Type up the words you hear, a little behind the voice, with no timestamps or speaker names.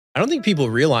I don't think people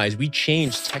realize we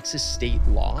changed Texas state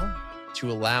law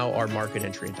to allow our market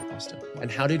entry into Austin.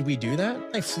 And how did we do that?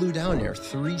 I flew down there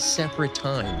 3 separate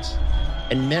times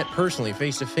and met personally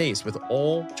face to face with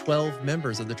all 12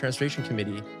 members of the Transportation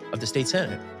Committee of the State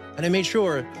Senate. And I made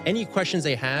sure any questions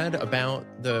they had about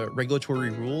the regulatory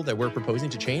rule that we're proposing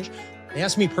to change, they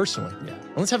asked me personally. Yeah.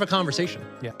 And let's have a conversation.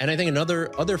 Yeah. And I think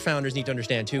other founders need to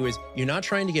understand too is you're not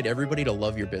trying to get everybody to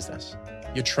love your business.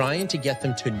 You're trying to get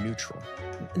them to neutral.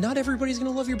 Not everybody's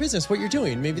going to love your business, what you're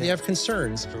doing. Maybe they have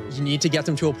concerns. You need to get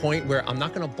them to a point where I'm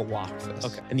not going to block this.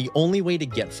 Okay. And the only way to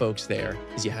get folks there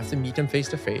is you have to meet them face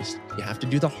to face. You have to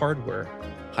do the hard work.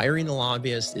 Hiring the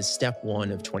lobbyist is step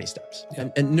 1 of 20 steps. Yeah.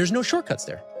 And there's no shortcuts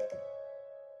there.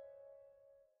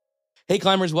 Hey,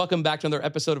 climbers, welcome back to another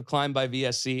episode of Climb by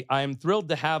VSC. I am thrilled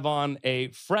to have on a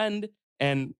friend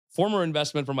and former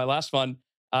investment from my last fund,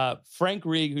 Frank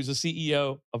Reig, who's the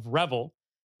CEO of Revel.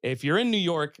 If you're in New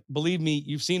York, believe me,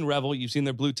 you've seen Revel, you've seen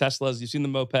their blue Teslas, you've seen the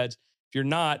mopeds. If you're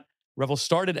not, Revel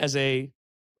started as a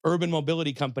urban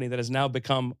mobility company that has now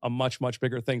become a much, much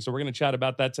bigger thing. So we're going to chat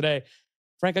about that today.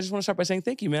 Frank, I just want to start by saying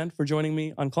thank you, man, for joining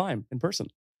me on Climb in person.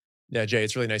 Yeah, Jay,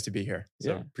 it's really nice to be here.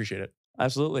 So Yeah. appreciate it.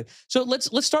 Absolutely. So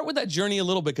let's start with that journey a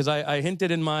little bit, because I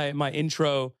hinted in my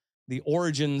intro the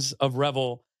origins of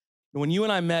Revel. When you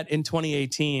and I met in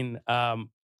 2018,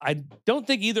 I don't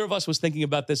think either of us was thinking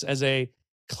about this as a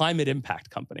climate impact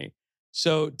company.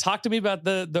 So talk to me about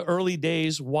the early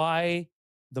days, why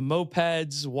the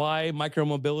mopeds, why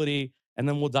micromobility, and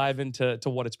then we'll dive into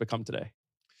what it's become today.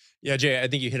 Yeah, Jay, I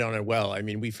think you hit on it well. I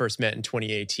mean, we first met in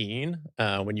 2018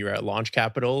 when you were at Launch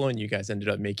Capital, and you guys ended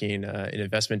up making an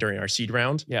investment during our seed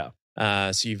round. Yeah.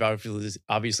 So you've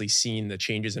obviously seen the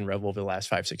changes in Revel over the last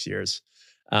 5-6 years.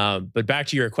 But back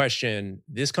to your question,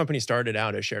 this company started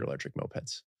out as shared electric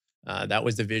mopeds. That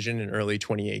was the vision in early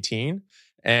 2018.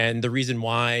 And the reason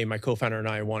why my co-founder and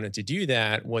I wanted to do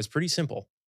that was pretty simple.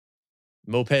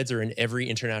 Mopeds are in every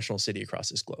international city across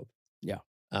this globe. Yeah.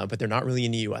 But they're not really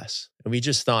in the US. And we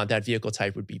just thought that vehicle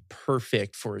type would be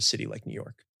perfect for a city like New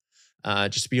York.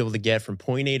 Just to be able to get from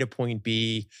point A to point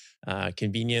B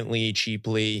conveniently,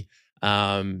 cheaply.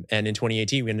 And in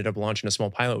 2018, we ended up launching a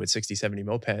small pilot with 60, 70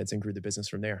 mopeds and grew the business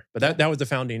from there. But that was the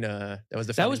founding. That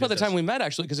was by the time we met,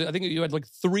 actually, because I think you had like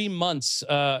 3 months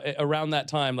around that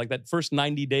time, like that first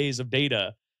 90 days of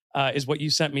data is what you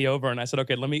sent me over. And I said,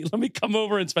 okay, let me come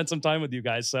over and spend some time with you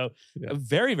guys. So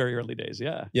very, very early days.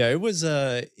 Yeah. Yeah, it was,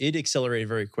 it accelerated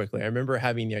very quickly. I remember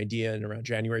having the idea in around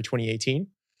January 2018.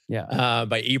 Yeah.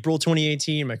 By April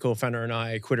 2018, my co-founder and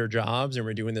I quit our jobs and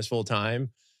we're doing this full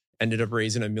time. Ended up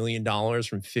raising $1 million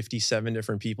from 57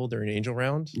 different people during an angel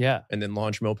round. Yeah. And then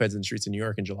launched mopeds in the streets of New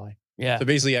York in July. Yeah. So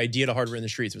basically, idea to hardware in the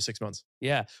streets was 6 months.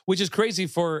 Yeah. Which is crazy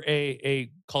for a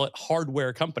call it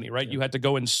hardware company, right? Yeah. You had to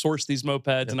go and source these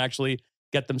mopeds and actually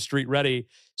get them street ready.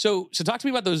 So talk to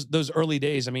me about those early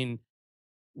days. I mean,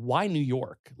 why New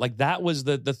York? Like that was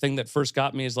the thing that first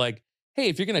got me is like, hey,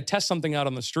 if you're going to test something out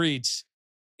on the streets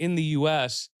in the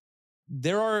US,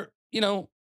 there are,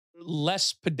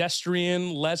 less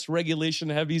pedestrian, less regulation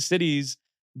heavy cities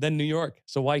than New York.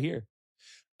 So why here?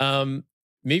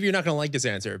 Maybe you're not going to like this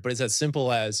answer, but it's as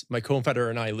simple as my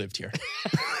co-founder and I lived here.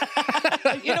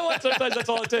 You know what? Sometimes that's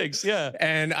all it takes. Yeah.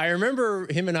 And I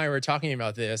remember him and I were talking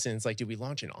about this, and it's like, do we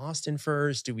launch in Austin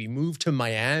first? Do we move to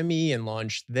Miami and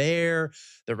launch there?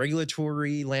 The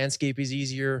regulatory landscape is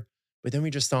easier. But then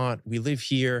we just thought, we live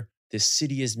here. This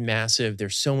city is massive.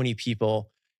 There's so many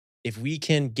people. If we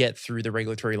can get through the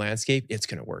regulatory landscape, it's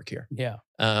going to work here. Yeah.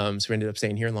 So we ended up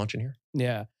staying here and launching here.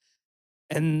 Yeah.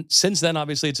 And since then,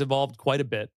 obviously, it's evolved quite a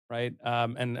bit, right?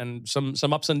 And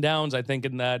some ups and downs, I think,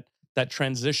 in that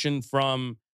transition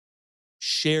from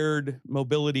shared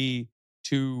mobility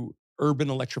to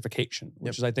urban electrification,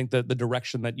 which is, I think, the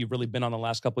direction that you've really been on the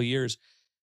last couple of years.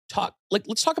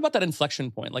 Let's talk about that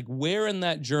inflection point. Like, where in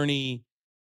that journey,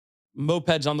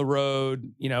 mopeds on the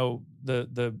road,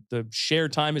 the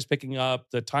shared time is picking up,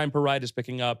 the time per ride is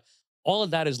picking up. All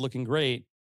of that is looking great.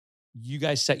 You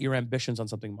guys set your ambitions on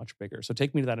something much bigger. So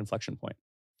take me to that inflection point.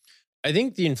 I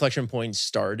think the inflection point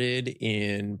started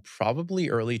in probably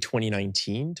early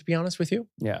 2019, to be honest with you.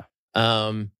 Yeah.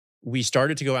 We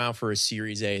started to go out for a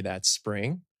Series A that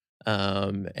spring,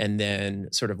 and then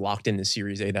sort of locked into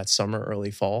Series A that summer,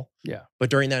 early fall. Yeah. But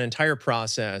during that entire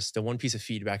process, the one piece of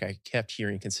feedback I kept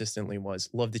hearing consistently was,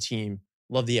 love the team,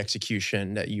 love the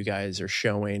execution that you guys are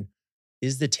showing.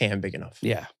 Is the TAM big enough?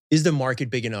 Yeah. Is the market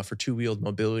big enough for two-wheeled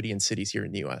mobility in cities here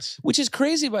in the US? Which is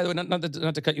crazy, by the way,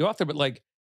 not to cut you off there, but like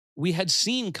we had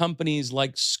seen companies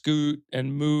like Scoot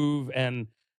and Move and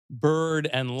Bird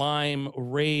and Lime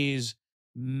raise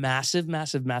massive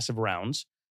rounds,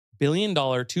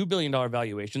 billion-dollar, $2 billion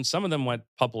valuations. Some of them went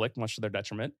public, much to their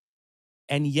detriment.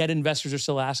 And yet investors are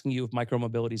still asking you if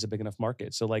micromobility is a big enough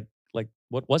market. So like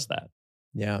what was that?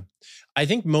 Yeah. I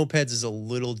think mopeds is a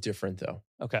little different though,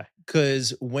 Okay.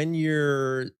 because when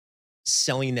you're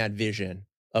selling that vision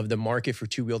of the market for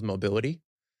two-wheeled mobility,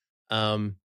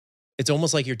 um, it's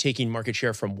almost like you're taking market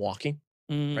share from walking,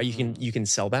 right? You can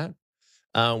sell that.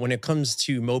 When it comes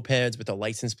to mopeds with a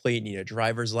license plate, you need a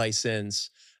driver's license.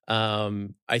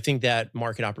 I think that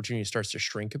market opportunity starts to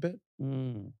shrink a bit.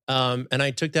 Mm. And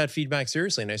I took that feedback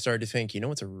seriously, and I started to think,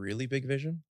 what's a really big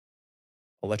vision?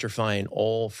 Electrifying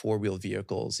all four-wheel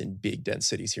vehicles in big dense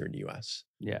cities here in the US.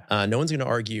 Yeah. No one's going to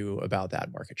argue about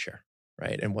that market share,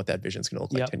 right? And what that vision is going to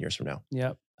look like 10 years from now.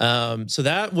 Yep. So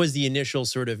that was the initial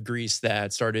sort of grease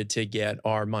that started to get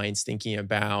our minds thinking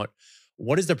about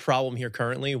what is the problem here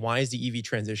currently? Why is the EV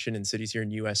transition in cities here in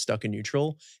the US stuck in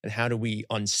neutral? And how do we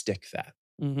unstick that,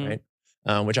 right?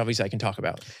 Which obviously I can talk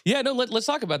about. Yeah, no, let's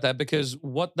talk about that, because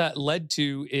what that led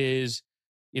to is,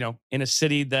 in a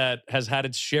city that has had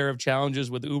its share of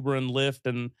challenges with Uber and Lyft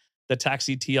and the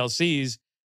taxi TLCs,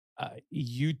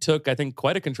 you took, I think,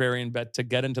 quite a contrarian bet to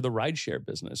get into the rideshare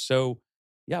business. So,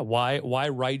 yeah, why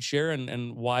rideshare,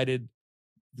 and why did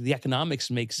the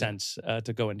economics make sense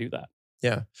to go and do that?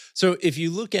 Yeah. So if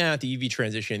you look at the EV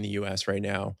transition in the US right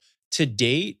now, to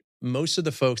date, most of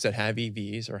the folks that have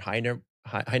EVs are high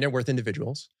net worth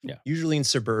individuals, usually in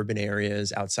suburban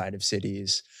areas outside of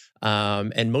cities.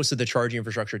 And most of the charging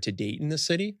infrastructure to date in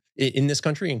this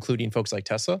country, including folks like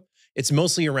Tesla, it's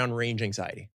mostly around range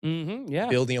anxiety.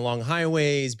 Building along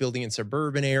highways, building in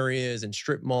suburban areas and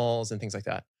strip malls and things like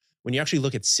that. When you actually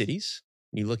look at cities,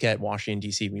 when you look at Washington,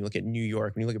 D.C., when you look at New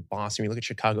York, when you look at Boston, when you look at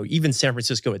Chicago, even San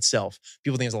Francisco itself,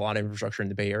 people think there's a lot of infrastructure in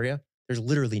the Bay Area. There's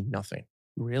literally nothing.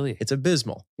 Really? It's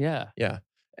abysmal. Yeah. Yeah.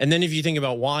 And then if you think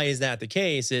about why is that the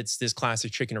case, it's this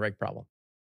classic chicken and egg problem.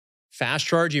 Fast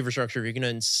charge infrastructure, you're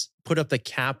going to put up the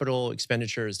capital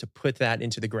expenditures to put that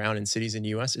into the ground in cities in the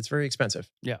US, it's very expensive.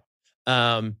 Yeah.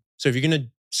 So if you're going to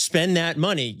spend that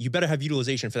money, you better have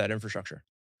utilization for that infrastructure.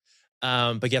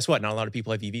 But guess what? Not a lot of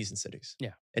people have EVs in cities.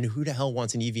 Yeah. And who the hell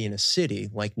wants an EV in a city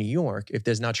like New York if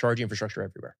there's not charging infrastructure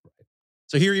everywhere? Right.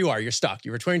 So here you are, you're stuck.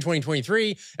 You were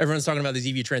 2023, everyone's talking about this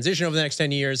EV transition over the next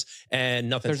 10 years, and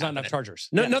nothing's happening. Not enough chargers.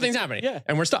 Nothing's happening. Yeah.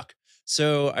 And we're stuck.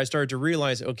 So I started to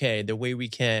realize, okay, the way we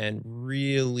can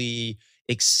really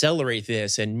accelerate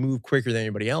this and move quicker than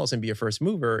anybody else and be a first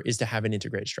mover is to have an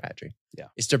integrated strategy. Yeah.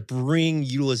 Is to bring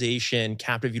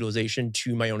captive utilization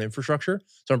to my own infrastructure.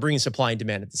 So I'm bringing supply and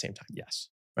demand at the same time. Yes.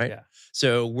 Right. Yeah.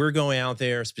 So we're going out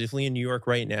there, specifically in New York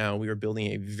right now. We are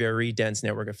building a very dense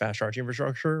network of fast charging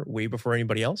infrastructure way before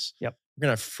anybody else. Yep. We're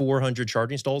going to have 400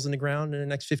 charging stalls in the ground in the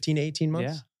next 15 to 18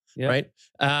 months. Yeah. Right.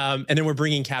 And then we're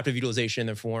bringing captive utilization in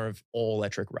the form of all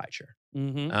electric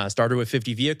rideshare. Started with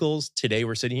 50 vehicles. Today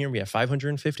we're sitting here, we have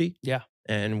 550. Yeah.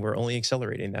 And we're only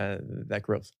accelerating that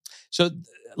growth. So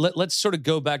let's sort of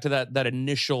go back to that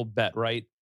initial bet, right?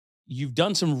 You've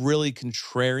done some really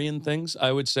contrarian things,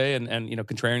 I would say, and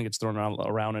contrarian gets thrown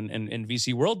around in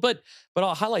VC world, but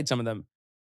I'll highlight some of them.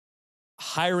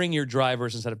 Hiring your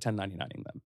drivers instead of 1099ing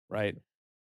them, right?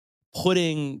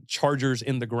 Putting chargers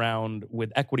in the ground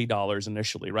with equity dollars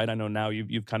initially, right? I know now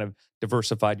you've kind of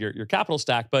diversified your capital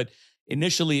stack, but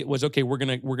initially it was, okay, we're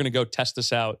gonna go test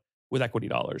this out with equity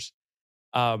dollars.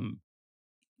 Along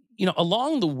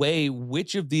the way,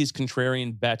 which of these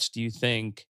contrarian bets do you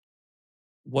think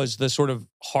was the sort of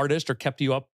hardest or kept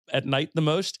you up at night the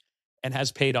most and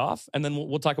has paid off? And then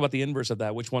we'll talk about the inverse of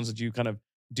that. Which ones did you kind of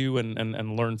do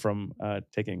and learn from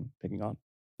taking on?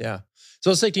 Yeah. So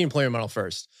let's take the employer model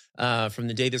first. From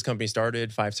the day this company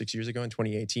started 5-6 years ago in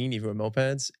 2018, even with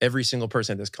mopeds, every single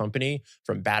person at this company,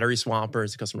 from battery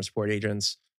swappers to customer support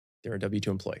agents, they're a W-2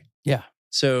 employee. Yeah.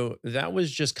 So that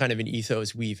was just kind of an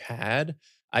ethos we've had.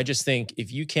 I just think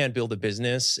if you can't build a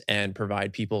business and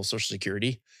provide people Social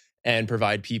Security and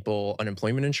provide people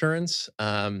unemployment insurance,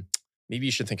 maybe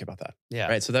you should think about that. Yeah.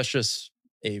 Right. So that's just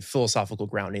a philosophical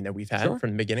grounding that we've had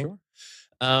from the beginning. Sure.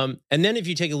 And then if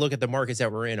you take a look at the markets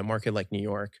that we're in, a market like New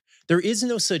York, there is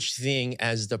no such thing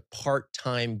as the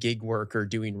part-time gig worker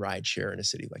doing rideshare in a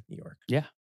city like New York. Yeah.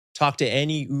 Talk to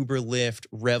any Uber, Lyft,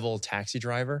 Revel taxi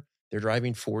driver. They're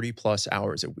driving 40 plus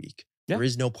hours a week. Yeah. There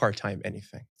is no part-time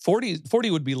anything. 40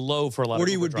 would be low for a lot of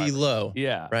 40 would drivers. be low.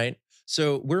 Yeah. Right.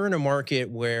 So we're in a market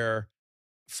where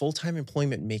full-time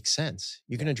employment makes sense.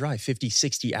 You're going to drive 50,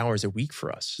 60 hours a week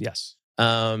for us. Yes.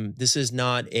 This is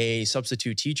not a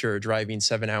substitute teacher driving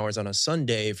 7 hours on a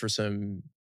Sunday for some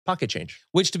pocket change.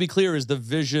 Which, to be clear, is the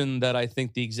vision that I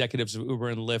think the executives of Uber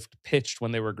and Lyft pitched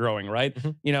when they were growing, right?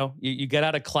 You get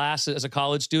out of class as a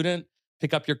college student,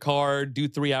 pick up your car, do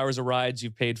 3 hours of rides,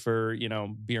 you've paid for,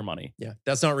 beer money. Yeah,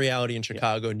 that's not reality in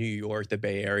Chicago, New York, the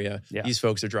Bay Area. Yeah. These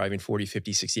folks are driving 40,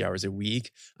 50, 60 hours a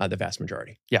week, the vast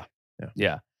majority.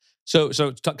 Yeah. So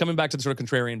coming back to the sort of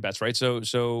contrarian bets, right? So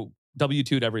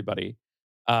W-2'd everybody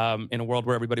in a world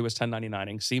where everybody was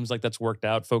 1099ing. Seems like that's worked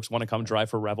out. Folks want to come drive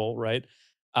for Revel, right?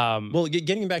 Well,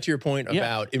 getting back to your point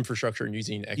about infrastructure and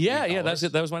using equity dollars, that's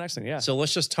it. That was my next thing. Yeah. So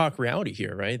let's just talk reality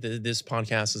here, right? This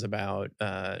podcast is about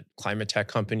climate tech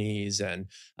companies and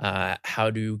how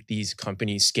do these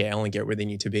companies scale and get where they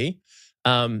need to be.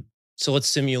 So let's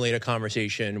simulate a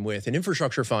conversation with an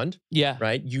infrastructure fund. Yeah.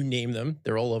 Right? You name them.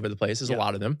 They're all over the place. There's a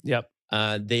lot of them. Yep.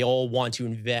 They all want to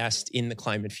invest in the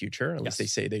climate future. At least they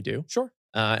say they do. Sure.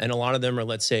 And a lot of them are,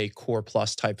 let's say, core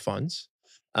plus type funds.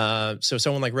 So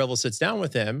someone like Revel sits down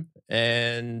with them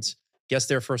and guess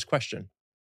their first question.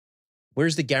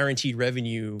 Where's the guaranteed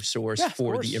revenue source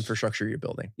for the infrastructure you're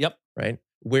building? Yep. Right?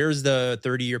 Where's the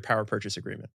 30-year power purchase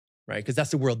agreement? Right? Because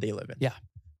that's the world they live in. Yeah.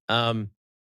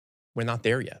 We're not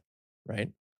there yet.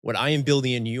 Right? What I am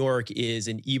building in New York is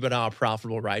an EBITDA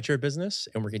profitable rideshare business,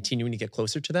 and we're continuing to get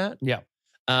closer to that. Yeah.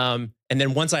 And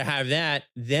then once I have that,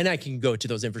 then I can go to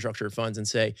those infrastructure funds and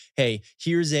say, hey,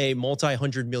 here's a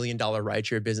multi-$100 million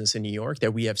rideshare business in New York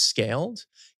that we have scaled.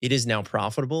 It is now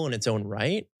profitable in its own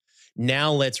right.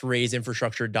 Now let's raise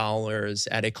infrastructure dollars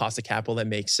at a cost of capital that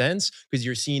makes sense because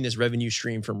you're seeing this revenue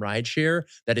stream from rideshare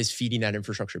that is feeding that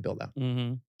infrastructure build out.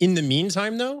 Mm-hmm. In the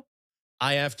meantime, though,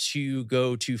 I have to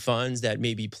go to funds that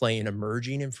maybe play in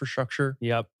emerging infrastructure.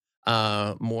 Yep.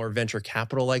 More venture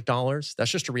capital like dollars.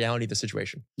 That's just a reality of the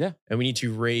situation. Yeah. And we need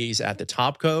to raise at the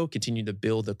top co, continue to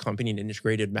build the company in an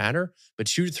integrated manner. But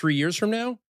 2 to 3 years from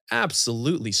now,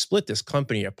 absolutely split this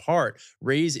company apart,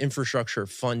 raise infrastructure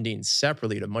funding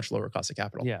separately at a much lower cost of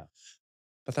capital. Yeah.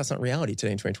 But that's not reality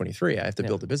today in 2023. I have to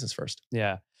build a business first.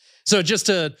 Yeah. So just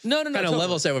to kind of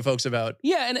level set with folks about.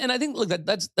 Yeah. And I think, look,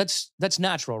 that's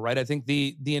natural, right? I think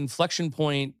the inflection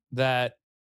point that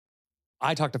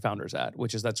I talk to founders at,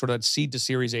 which is that sort of seed to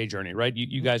Series A journey, right?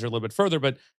 You guys are a little bit further,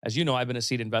 but as you know, I've been a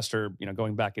seed investor,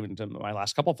 going back even to my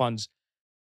last couple funds.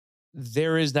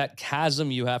 There is that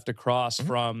chasm you have to cross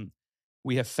from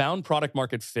we have found product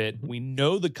market fit. We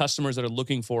know the customers that are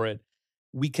looking for it.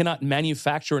 We cannot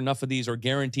manufacture enough of these or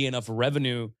guarantee enough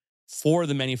revenue for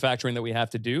the manufacturing that we have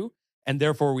to do. And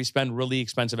therefore we spend really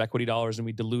expensive equity dollars and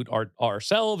we dilute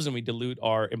ourselves and we dilute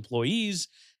our employees.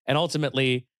 And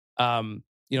ultimately,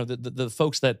 the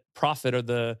folks that profit are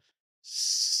the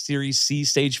Series C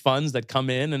stage funds that come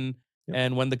in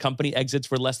and when the company exits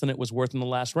for less than it was worth in the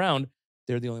last round,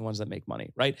 they're the only ones that make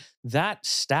money, right? That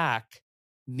stack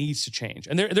needs to change.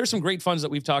 And there's some great funds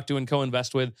that we've talked to and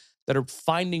co-invest with that are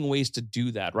finding ways to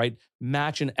do that, right?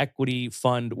 Match an equity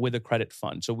fund with a credit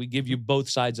fund. So we give you both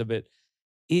sides of it.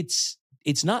 It's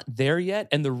not there yet.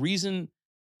 And the reason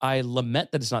I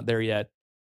lament that it's not there yet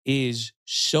is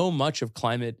so much of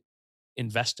climate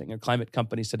investing or climate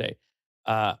companies today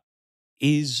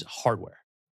is hardware.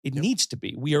 It needs to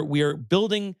be. We are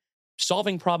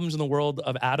solving problems in the world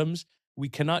of atoms. We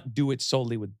cannot do it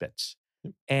solely with bits.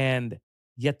 And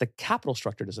yet the capital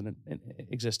structure doesn't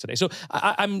exist today. So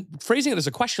I'm phrasing it as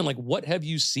a question like, what have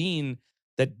you seen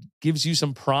that gives you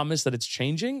some promise that it's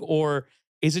changing? Or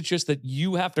is it just that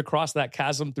you have to cross that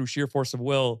chasm through sheer force of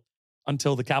will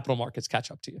until the capital markets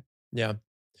catch up to you? Yeah.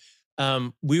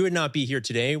 We would not be here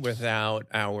today without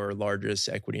our largest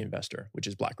equity investor, which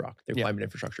is BlackRock, the Climate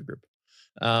Infrastructure Group.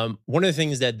 One of the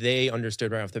things that they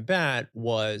understood right off the bat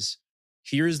was,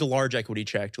 here's the large equity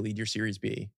check to lead your Series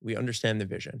B. We understand the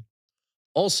vision.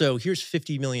 Also, here's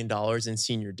 $50 million in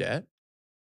senior debt,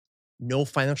 no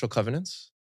financial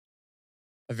covenants,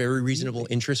 a very reasonable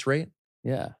interest rate.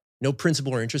 Yeah. No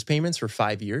principal or interest payments for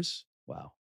 5 years.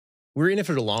 Wow. We're in it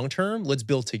for the long term. Let's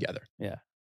build together. Yeah.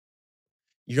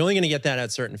 You're only going to get that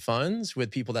at certain funds with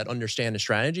people that understand the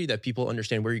strategy, that people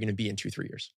understand where you're going to be in 2-3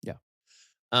 years. Yeah.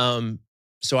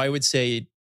 So I would say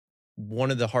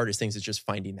one of the hardest things is just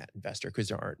finding that investor because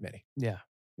there aren't many. Yeah.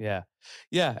 Yeah.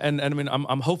 Yeah. And I mean,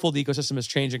 I'm hopeful the ecosystem is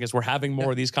changing as we're having more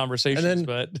of these conversations.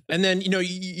 And then,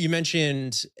 you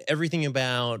mentioned everything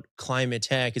about climate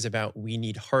tech is about we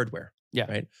need hardware. Yeah.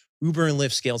 Right. Uber and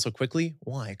Lyft scale so quickly.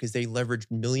 Why? Because they leveraged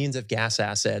millions of gas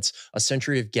assets, a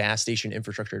century of gas station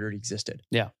infrastructure that already existed.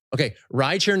 Yeah. Okay.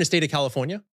 Rideshare in the state of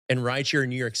California and rideshare in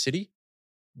New York City,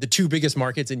 the two biggest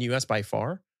markets in the US by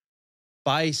far,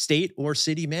 by state or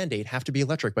city mandate, have to be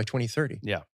electric by 2030.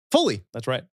 Yeah. Fully. That's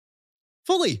right.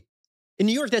 Fully. In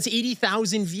New York, that's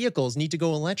 80,000 vehicles need to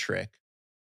go electric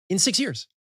in 6 years.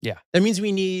 Yeah. That means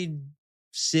we need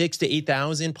 6,000 to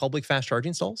 8,000 public fast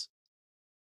charging stalls.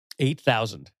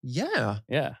 8,000. Yeah.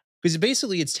 Yeah. Because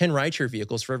basically it's 10 rideshare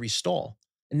vehicles for every stall.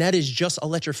 And that is just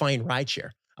electrifying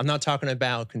rideshare. I'm not talking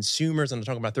about consumers. I'm not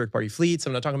talking about third-party fleets.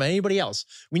 I'm not talking about anybody else.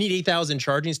 We need 8,000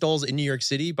 charging stalls in New York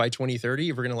City by 2030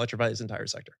 if we're going to electrify this entire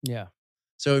sector. Yeah.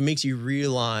 So it makes you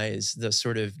realize the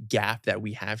sort of gap that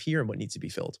we have here and what needs to be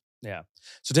filled. Yeah.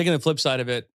 So taking the flip side of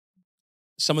it,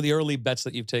 some of the early bets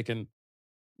that you've taken,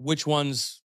 which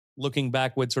ones, looking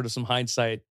back with sort of some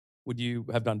hindsight, would you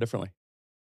have done differently?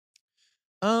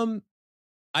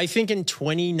 I think in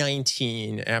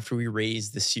 2019, after we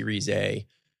raised the Series A,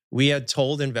 we had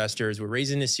told investors we're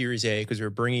raising the Series A because we're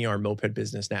bringing our moped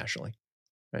business nationally,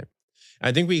 right?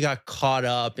 I think we got caught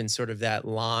up in sort of that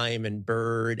Lime and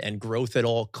Bird and growth at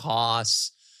all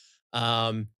costs.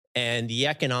 And the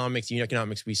economics, unit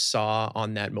economics we saw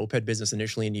on that moped business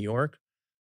initially in New York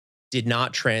did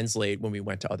not translate when we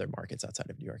went to other markets outside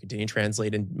of New York. It didn't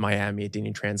translate in Miami. It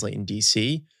didn't translate in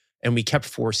DC. And we kept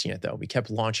forcing it, though. We kept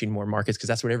launching more markets because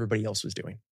that's what everybody else was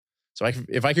doing. So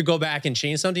if I could go back and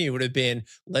change something, it would have been,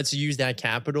 let's use that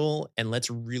capital and let's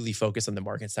really focus on the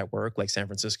markets that work, like San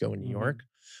Francisco and New York.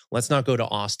 Let's not go to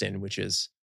Austin, which is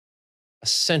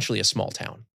essentially a small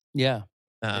town. Yeah.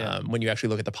 When you actually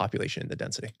look at the population and the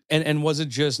density. And was it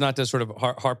just, not to sort of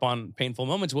harp on painful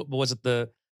moments, was it the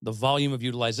volume of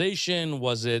utilization?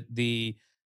 Was it the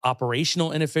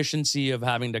operational inefficiency of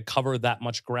having to cover that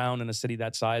much ground in a city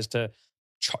that size to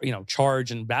charge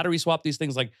and battery swap these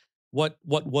things? Like, what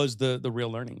was the real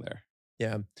learning there?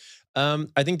 Yeah.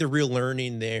 I think the real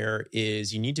learning there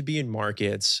is you need to be in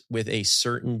markets with a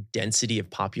certain density of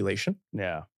population.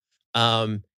 Yeah.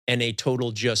 And a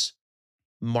total just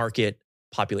market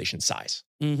population size.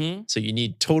 Mm-hmm. So you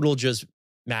need total just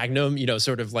magnum,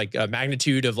 sort of like a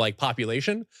magnitude of like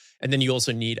population. And then you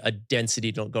also need a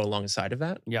density to go alongside of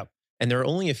that. Yep. And there are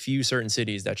only a few certain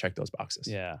cities that check those boxes.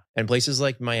 Yeah. And places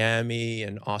like Miami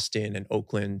and Austin and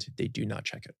Oakland, they do not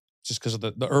check it. Just because of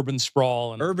the urban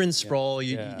sprawl. Urban sprawl,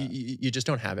 you just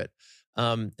don't have it.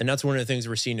 And that's one of the things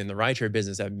we're seeing in the rideshare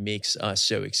business that makes us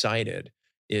so excited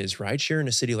is rideshare in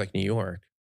a city like New York.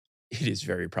 It is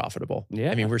very profitable.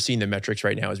 Yeah. I mean, we're seeing the metrics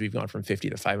right now as we've gone from 50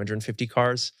 to 550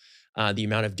 cars. The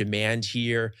amount of demand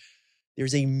here,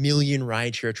 there's 1 million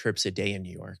rideshare trips a day in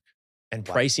New York. And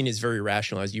pricing is very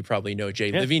rational, as you probably know,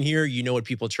 Jay. Living here, you know what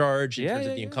people charge in terms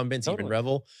of the incumbents, totally. even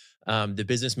Revel. The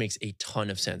business makes a ton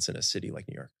of sense in a city like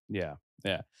New York. Yeah,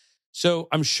 yeah. So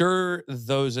I'm sure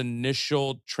those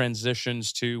initial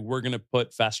transitions to we're going to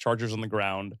put fast chargers on the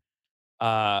ground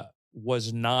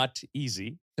was not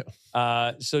easy.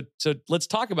 No. So let's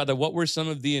talk about that. What were some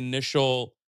of the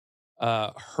initial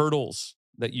hurdles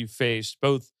that you faced,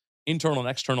 both internal and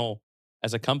external,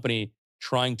 as a company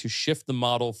trying to shift the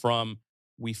model from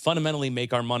we fundamentally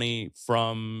make our money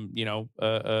from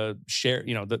share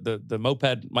the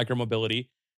moped micromobility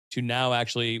to now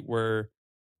actually we're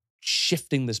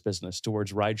shifting this business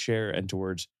towards rideshare and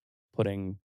towards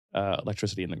putting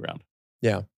electricity in the ground?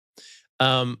 Yeah.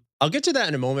 I'll get to that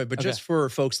in a moment, but just for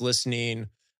folks listening,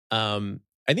 I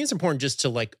think it's important just to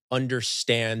like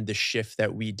understand the shift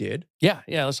that we did. Yeah.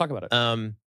 Let's talk about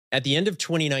it. At the end of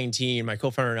 2019, my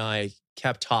co-founder and I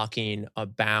kept talking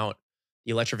about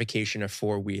the electrification of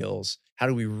four wheels. How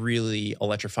do we really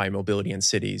electrify mobility in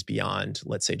cities beyond,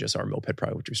 let's say, just our moped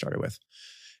product, which we started with?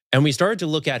 And we started to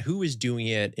look at who is doing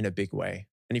it in a big way.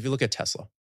 And if you look at Tesla,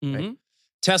 right?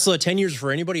 Tesla, 10 years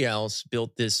before anybody else,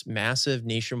 built this massive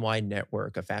nationwide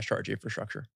network of fast charge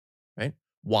infrastructure, right?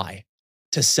 Why?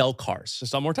 To sell cars. To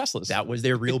sell more Teslas. That was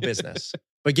their real business.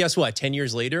 But guess what? 10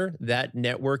 years later, that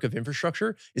network of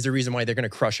infrastructure is the reason why they're going to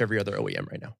crush every other OEM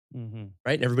right now,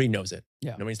 right? And everybody knows it.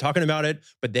 Yeah. Nobody's talking about it,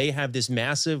 but they have this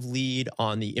massive lead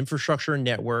on the infrastructure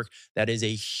network that is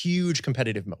a huge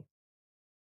competitive moat.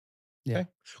 Yeah. Okay?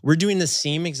 We're doing the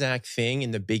same exact thing in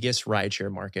the biggest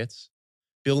rideshare markets,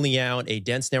 building out a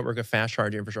dense network of fast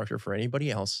charge infrastructure for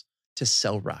anybody else to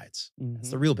sell rides.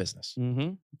 That's the real business.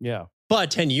 Yeah. But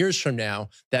 10 years from now,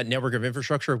 that network of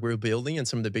infrastructure we're building in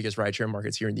some of the biggest rideshare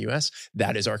markets here in the US,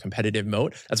 that is our competitive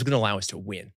moat. That's going to allow us to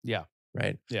win. Yeah.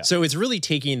 Right? Yeah. So it's really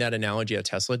taking that analogy that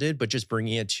Tesla did, but just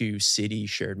bringing it to city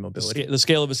shared mobility. The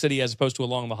scale of a city as opposed to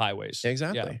along the highways.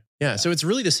 Exactly. Yeah. So it's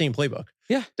really the same playbook.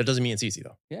 Yeah. That doesn't mean it's easy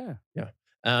though.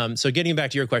 Yeah. So getting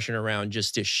back to your question around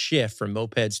just this shift from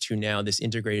mopeds to now this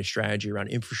integrated strategy around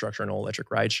infrastructure and all electric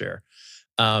rideshare,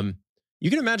 you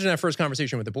can imagine that first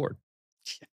conversation with the board.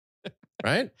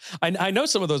 Right? I know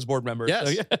some of those board members.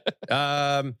 Yes. So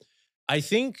yeah. I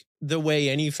think the way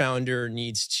any founder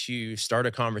needs to start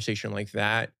a conversation like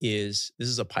that is this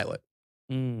is a pilot.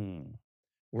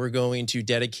 We're going to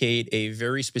dedicate a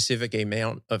very specific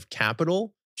amount of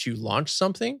capital to launch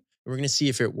something. We're going to see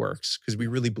if it works because we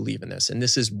really believe in this. And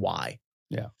this is why.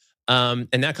 Yeah. And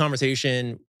that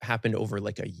conversation happened over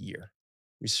like a year.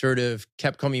 We sort of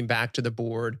kept coming back to the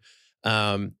board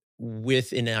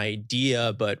with an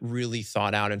idea, but really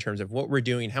thought out in terms of what we're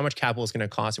doing, how much capital is going to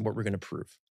cost, and what we're going to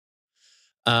prove.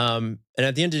 And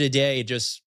at the end of the day,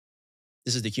 this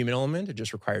is the human element. It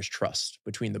just requires trust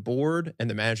between the board and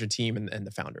the management team and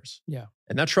the founders. Yeah.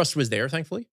 And that trust was there,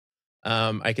 thankfully.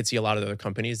 I could see a lot of other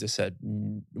companies that said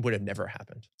would have never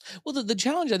happened. Well, the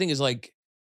challenge I think is like,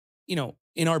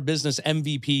 in our business,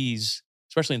 MVPs,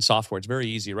 especially in software, it's very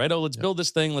easy, right? Oh, let's build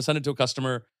this thing. Let's send it to a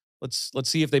customer. Let's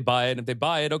see if they buy it. And if they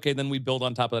buy it, okay, then we build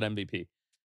on top of that MVP.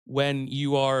 When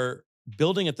you are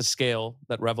building at the scale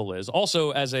that Revel is,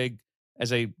 also as a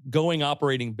going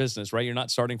operating business, right? You're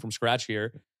not starting from scratch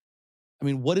here. I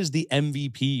mean, what is the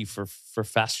MVP for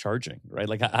fast charging, right?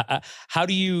 Like, how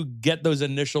do you get those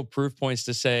initial proof points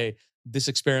to say this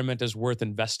experiment is worth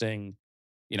investing,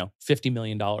 $50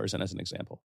 million in, as an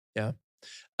example? Yeah.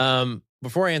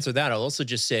 Before I answer that, I'll also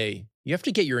just say you have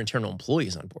to get your internal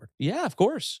employees on board. Yeah, of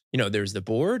course. There's the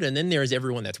board, and then there's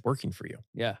everyone that's working for you.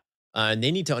 Yeah. And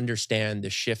they need to understand the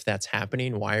shift that's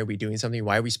happening. Why are we doing something?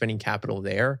 Why are we spending capital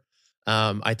there?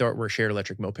 I thought we're a shared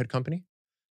electric moped company.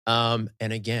 And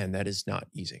again, that is not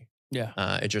easy. Yeah.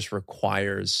 It just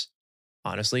requires,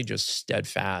 honestly, just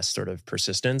steadfast sort of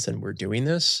persistence. And we're doing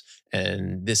this,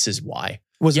 and this is why.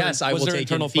 Was I will there take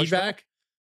internal feedback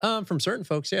from certain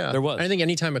folks. Yeah, there was. I think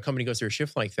anytime a company goes through a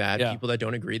shift like that, people that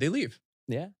don't agree, they leave.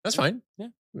 Yeah, that's fine. Yeah,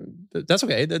 that's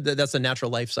okay. That's the natural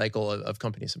life cycle of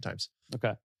companies sometimes.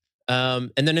 Okay.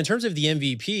 And then in terms of the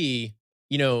MVP,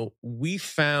 we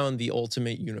found the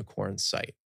ultimate unicorn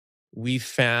site. We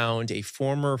found a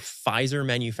former Pfizer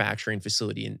manufacturing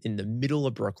facility in the middle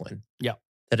of Brooklyn. Yeah.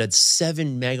 That had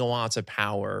 7 megawatts of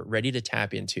power ready to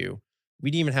tap into. We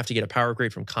didn't even have to get a power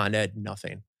grade from Con Ed,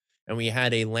 nothing. And we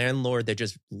had a landlord that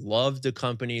just loved the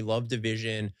company, loved the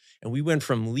vision. And we went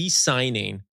from lease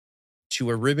signing to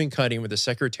a ribbon cutting with the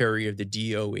secretary of the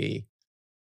DOE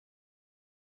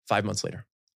 5 months later.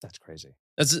 That's crazy.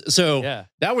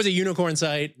 That was a unicorn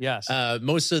site. Yes.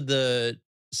 Most of the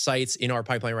sites in our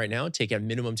pipeline right now take a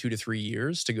minimum 2 to 3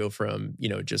 years to go from,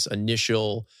 just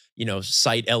initial,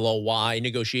 site LOI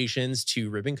negotiations to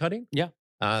ribbon cutting. Yeah.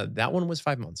 That one was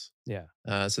 5 months. Yeah.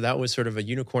 So that was sort of a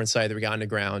unicorn site that we got on the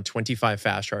ground, 25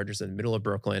 fast chargers in the middle of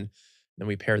Brooklyn. Then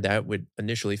we paired that with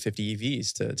initially 50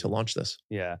 EVs to launch this.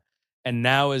 Yeah. And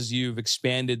now as you've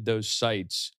expanded those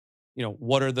sites,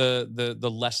 what are the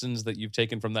lessons that you've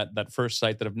taken from that first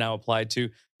site that have now applied to?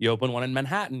 You open one in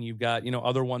Manhattan. You've got,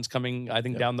 other ones coming, I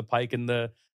think, down the pike in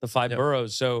the 5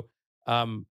 boroughs. So,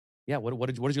 what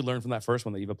did you learn from that first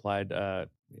one that you've applied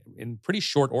in pretty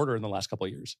short order in the last couple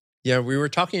of years? Yeah, we were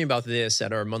talking about this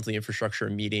at our monthly infrastructure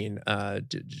meeting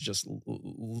just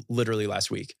literally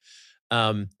last week.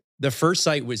 The first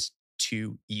site was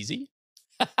too easy.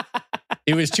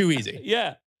 It was too easy.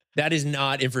 Yeah. That is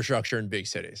not infrastructure in big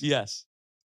cities. Yes.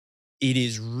 It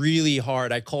is really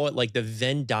hard. I call it like the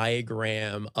Venn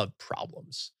diagram of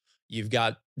problems. You've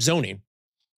got zoning,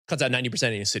 cuts out 90% of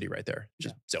any city right there,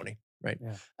 just zoning, right?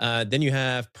 Yeah. Then you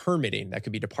have permitting. That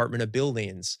could be Department of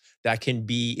Buildings. That can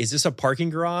be, is this a parking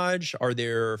garage? Are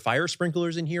there fire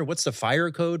sprinklers in here? What's the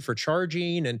fire code for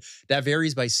charging? And that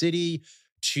varies by city.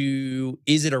 To,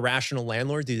 is it a rational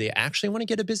landlord? Do they actually want to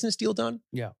get a business deal done?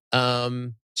 Yeah.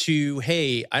 To,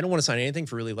 hey, I don't want to sign anything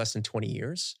for really less than 20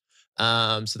 years.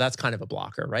 So that's kind of a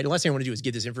blocker, right? The last thing I want to do is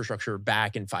get this infrastructure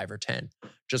back in 5 or 10,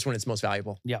 just when it's most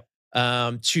valuable. Yeah.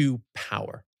 To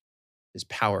power. Is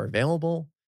power available?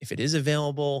 If it is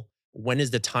available, when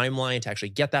is the timeline to actually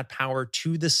get that power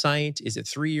to the site? Is it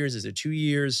 3 years? Is it 2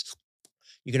 years?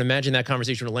 You can imagine that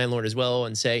conversation with a landlord as well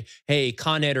and say, hey,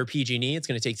 Con Ed or PG&E, it's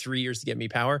going to take 3 years to get me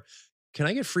power. Can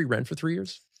I get free rent for 3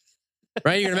 years?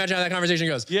 Right? You can imagine how that conversation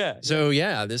goes. Yeah. So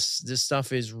this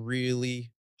stuff is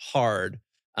really hard.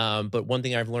 But one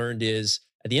thing I've learned is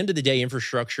at the end of the day,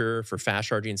 infrastructure for fast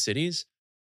charging cities,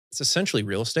 it's essentially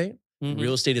real estate. Mm-hmm.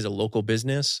 Real estate is a local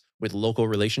business with local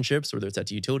relationships, whether it's at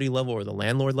the utility level or the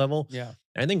landlord level. Yeah.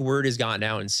 And I think word has gotten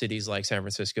out in cities like San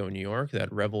Francisco and New York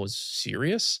that Revel is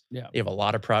serious. Yeah. They have a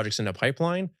lot of projects in the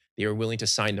pipeline. They are willing to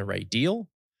sign the right deal.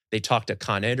 They talk to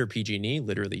Con Ed or PG&E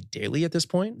literally daily at this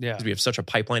point. Yeah. Because we have such a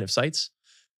pipeline of sites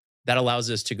that allows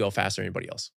us to go faster than anybody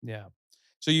else. Yeah.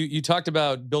 So you talked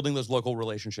about building those local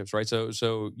relationships, right?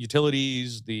 So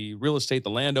utilities, the real estate, the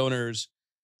landowners,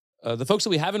 the folks that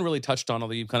we haven't really touched on,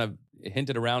 although you've kind of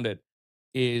hinted around it,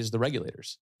 is the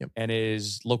regulators and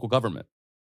is local government.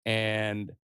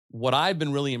 And what I've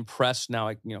been really impressed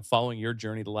now, following your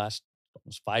journey the last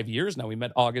almost 5 years now, we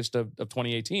met August of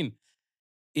 2018,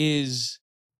 is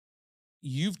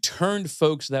you've turned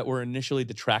folks that were initially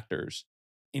detractors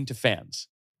into fans.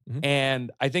 Mhm.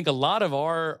 And I think a lot of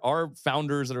our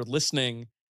founders that are listening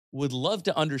would love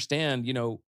to understand,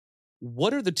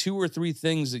 what are the 2 or 3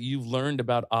 things that you've learned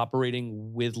about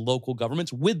operating with local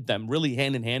governments, with them, really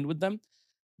hand in hand with them,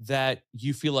 that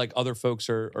you feel like other folks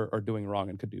are doing wrong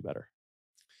and could do better?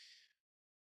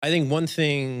 I think one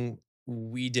thing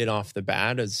we did off the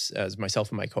bat as myself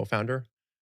and my co-founder,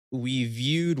 we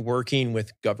viewed working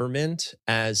with government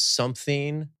as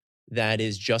something that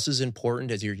is just as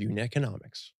important as your unit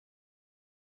economics.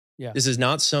 Yeah. This is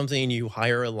not something you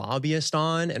hire a lobbyist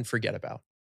on and forget about.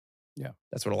 Yeah.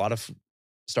 That's what a lot of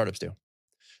startups do.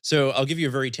 So I'll give you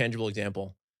a very tangible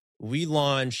example. We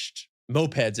launched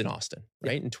mopeds in Austin,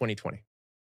 Yeah. right, in 2020.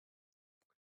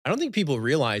 I don't think people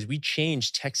realize we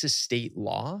changed Texas state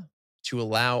law to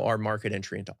allow our market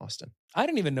entry into Austin. I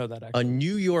didn't even know that, A actually.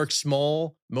 New York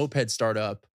small moped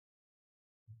startup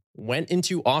went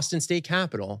into Austin State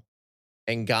Capitol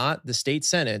and got the state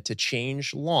Senate to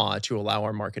change law to allow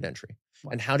our market entry.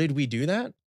 Wow. And how did we do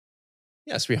that?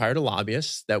 Yes, we hired a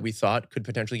lobbyist that we thought could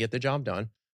potentially get the job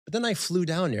done. But then I flew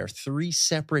down there 3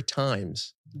 separate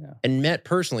times Yeah. and met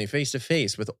personally face to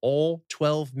face with all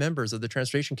 12 members of the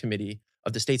Transportation Committee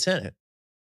of the state Senate.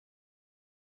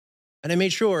 And I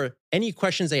made sure any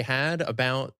questions they had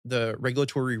about the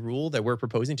regulatory rule that we're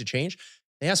proposing to change,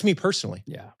 they asked me personally.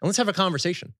 Yeah. And let's have a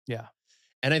conversation. Yeah.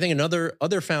 And I think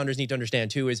other founders need to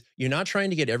understand too is you're not trying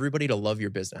to get everybody to love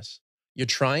your business. You're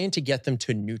trying to get them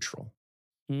to neutral.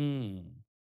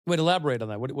 Wait, elaborate on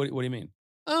that. What do you mean?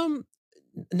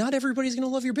 Not everybody's going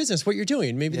to love your business, what you're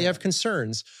doing. Maybe they Yeah. have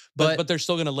concerns, But they're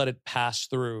still going to let it pass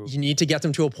through. you need to get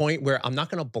them to a point where I'm not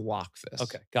going to block this.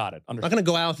 Okay, got it. I'm not going to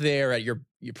go out there at your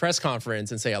press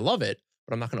conference and say, I love it,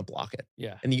 but I'm not going to block it.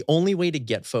 Yeah. And the only way to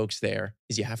get folks there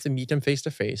is you have to meet them face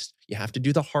to face. You have to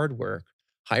do the hard work.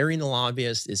 Hiring the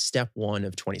lobbyist is step 1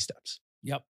 of 20 steps.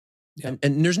 Yep.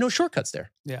 And there's no shortcuts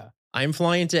there. Yeah. I'm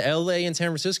flying to LA and San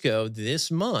Francisco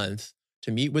this month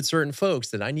to meet with certain folks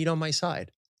that I need on my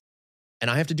side. And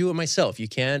I have to do it myself. You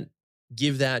can't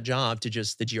give that job to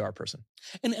just the GR person.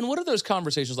 And what are those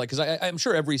conversations like? Because I'm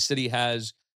sure every city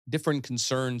has different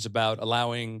concerns about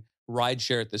allowing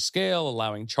rideshare at this scale,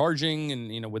 allowing charging,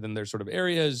 and within their sort of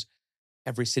areas.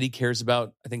 Every city cares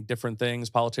about, I think, different things.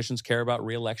 Politicians care about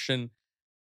reelection.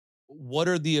 What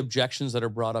are the objections that are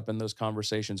brought up in those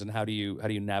conversations, and how do you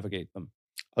navigate them?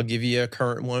 I'll give you a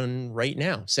current one right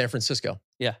now. San Francisco.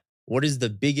 Yeah. What is the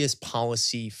biggest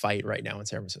policy fight right now in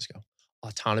San Francisco?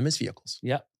 Autonomous vehicles.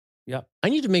 Yep. Yep. I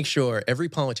need to make sure every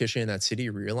politician in that city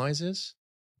realizes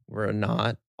we're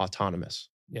not autonomous.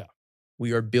 Yeah.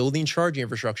 We are building charging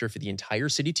infrastructure for the entire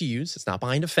city to use. It's not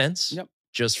behind a fence. Yep.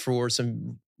 Just for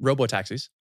some robo-taxis.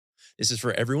 This is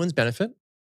for everyone's benefit.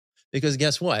 Because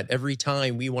guess what? Every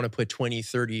time we want to put 20,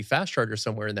 30 fast chargers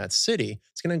somewhere in that city,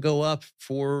 it's going to go up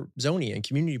for zoning and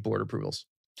community board approvals.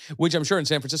 Which I'm sure in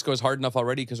San Francisco is hard enough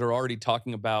already because we're already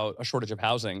talking about a shortage of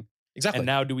housing. Exactly. And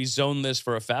now do we zone this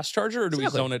for a fast charger or do we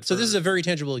zone it for... So this is a very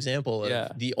tangible example of Yeah.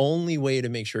 the only way to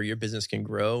make sure your business can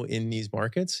grow in these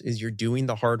markets is you're doing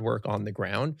the hard work on the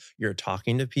ground. You're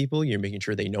talking to people. You're making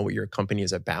sure they know what your company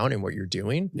is about and what you're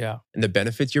doing Yeah. and the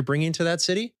benefits you're bringing to that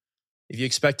city. If you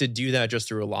expect to do that just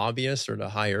through a lobbyist or to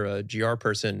hire a GR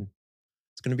person,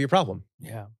 it's going to be a problem.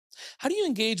 Yeah. How do you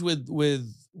engage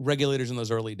with regulators in those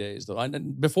early days, though?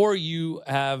 And before you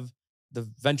have the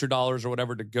venture dollars or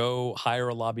whatever to go hire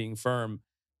a lobbying firm,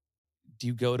 do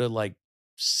you go to like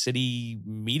city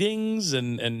meetings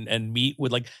and meet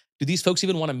with do these folks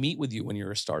even want to meet with you when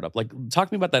you're a startup? Like, talk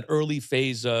to me about that early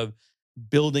phase of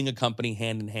building a company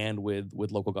hand in hand with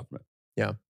local government.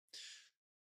 Yeah.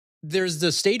 There's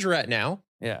the stage we're at now,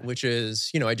 Yeah. which is,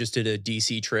 I just did a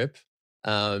DC trip,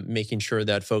 making sure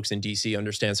that folks in DC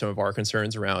understand some of our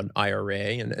concerns around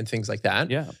IRA and things like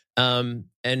that. Yeah.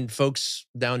 And folks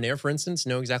down there, for instance,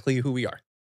 know exactly who we are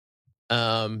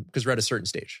because we're at a certain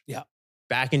stage. Yeah.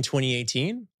 Back in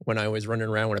 2018, when I was running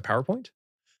around with a PowerPoint,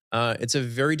 it's a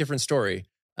very different story.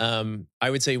 I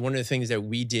would say one of the things that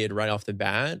we did right off the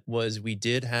bat was we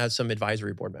did have some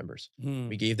advisory board members.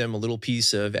 We gave them a little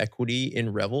piece of equity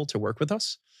in Revel to work with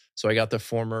us. So I got the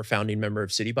former founding member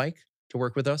of City Bike to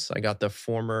work with us. I got the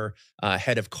former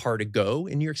head of Car2Go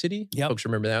in New York City. Yep. Folks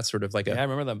remember that sort of like I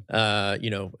remember them.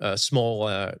 a small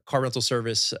car rental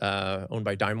service owned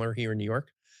by Daimler here in New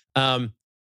York.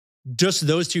 Just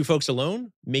those two folks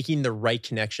alone making the right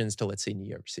connections to, let's say, New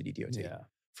York City DOT. Yeah.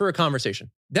 For a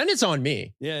conversation. Then it's on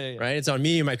me. Yeah. Right? It's on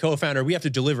me and my co-founder. We have to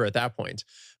deliver at that point.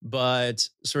 But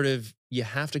sort of you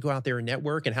have to go out there and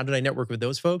network. And how did I network with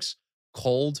those folks?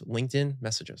 Cold LinkedIn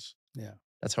messages. Yeah.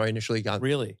 That's how I initially got.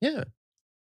 Really? Yeah.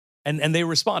 And they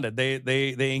responded.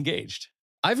 They engaged.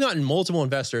 I've gotten multiple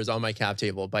investors on my cap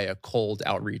table by a cold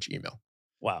outreach email.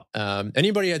 Wow.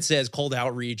 Anybody that says cold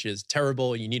outreach is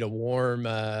terrible, you need a warm,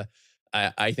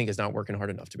 I think is not working hard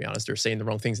enough, to be honest. They're saying the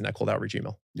wrong things in that cold outreach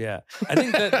email. Yeah. I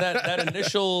think that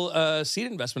initial seed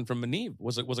investment from Maniv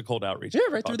was a cold outreach. Yeah,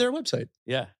 right through their website.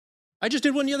 Yeah. I just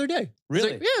did one the other day.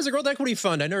 Really? Like, yeah, it's a growth equity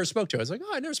fund I never spoke to. I was like,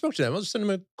 oh, I never spoke to them. I'll just send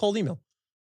them a cold email.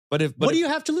 But what do you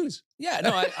have to lose? Yeah,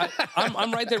 no,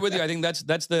 I'm right there with you. I think that's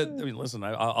the. I mean, listen,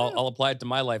 I'll apply it to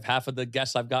my life. Half of the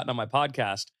guests I've gotten on my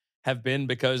podcast have been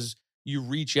because you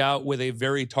reach out with a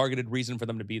very targeted reason for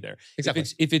them to be there. Exactly.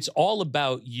 If it's all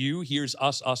about you, here's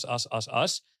us.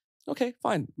 Okay,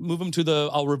 fine. Move them to the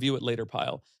I'll review it later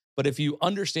pile. But if you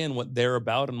understand what they're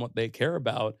about and what they care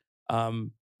about,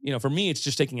 for me, it's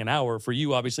just taking an hour. For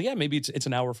you, obviously, yeah, maybe it's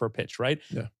an hour for a pitch, right?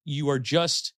 Yeah. You are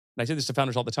just, and I say this to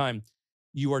founders all the time,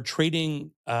 you are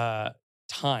trading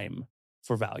time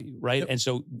for value, right? Yep. And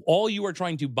so all you are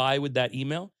trying to buy with that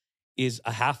email is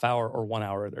a half hour or 1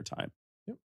 hour of their time.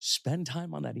 Yep. Spend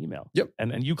time on that email. Yep.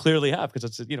 And you clearly have,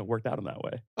 because it's worked out in that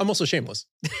way. I'm also shameless.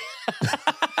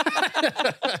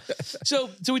 So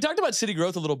we talked about city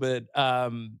growth a little bit.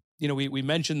 We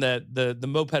mentioned that the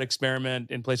moped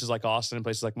experiment in places like Austin and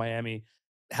places like Miami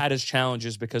had its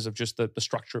challenges because of just the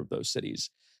structure of those cities.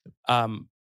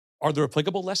 Are there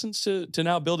applicable lessons to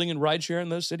now building in rideshare in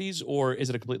those cities, or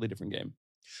is it a completely different game?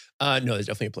 No, there's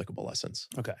definitely applicable lessons.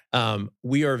 Okay.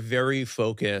 We are very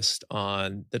focused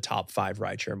on the top 5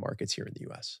 rideshare markets here in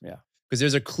the US. Yeah. Because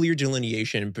there's a clear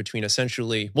delineation between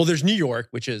there's New York,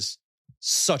 which is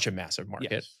such a massive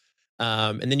market. Yes.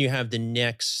 And then you have the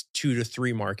next 2 to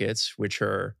 3 markets, which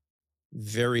are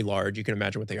very large. You can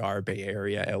imagine what they are: Bay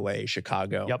Area, LA,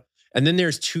 Chicago. Yep. And then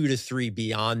there's 2 to 3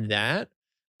 beyond that.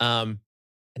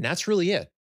 And that's really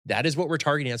it. That is what we're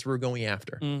targeting. That's what we're going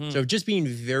after. Mm-hmm. So just being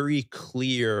very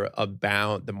clear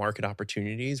about the market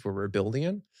opportunities where we're building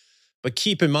in. But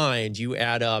keep in mind, you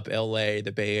add up LA,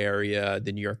 the Bay Area,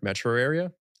 the New York metro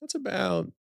area, that's about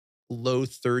low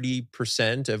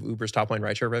 30% of Uber's top line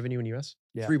rideshare revenue in the US.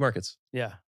 Yeah. 3 markets.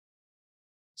 Yeah.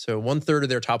 So 1/3 of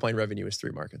their top line revenue is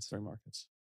 3 markets. 3 markets.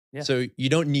 Yeah. So you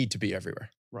don't need to be everywhere.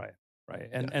 Right.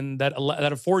 And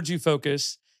that affords you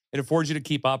focus. It affords you to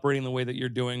keep operating the way that you're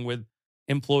doing with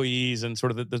employees and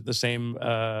sort of the same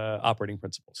operating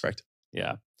principles. Correct.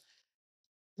 Yeah.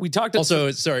 We talked also,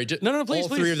 please. All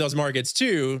 3 of those markets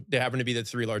too, they happen to be the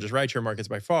 3 largest rideshare markets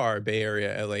by far: Bay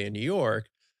Area, LA, and New York.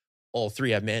 All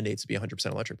 3 have mandates to be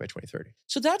 100% electric by 2030.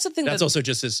 So that's the thing. That's also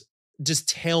just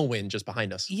tailwind just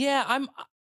behind us. Yeah, I'm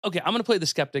going to play the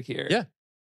skeptic here. Yeah.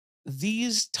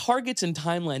 These targets and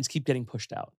timelines keep getting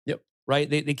pushed out. Yep. Right?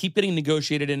 They keep getting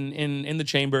negotiated in the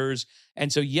chambers.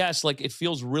 And so, yes, like it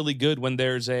feels really good when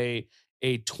there's a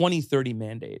 2030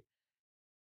 mandate.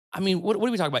 I mean, what are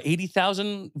we talking about?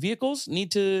 80,000 vehicles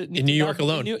need to in New York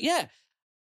alone. Yeah.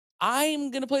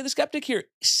 I'm going to play the skeptic here.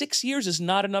 6 years is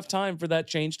not enough time for that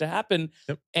change to happen.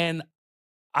 Yep. And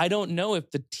I don't know if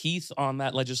the teeth on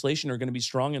that legislation are going to be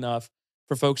strong enough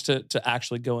for folks to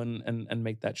actually go and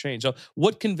make that change. So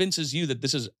what convinces you that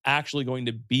this is actually going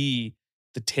to be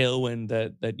the tailwind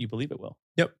that you believe it will?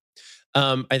 Yep.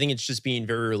 I think it's just being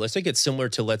very realistic. It's similar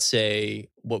to, let's say,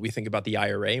 what we think about the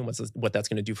IRA and what that's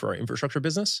going to do for our infrastructure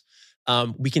business.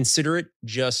 We consider it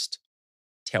just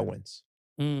tailwinds.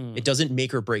 It doesn't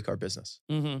make or break our business.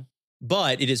 Mm-hmm.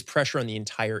 But it is pressure on the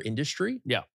entire industry.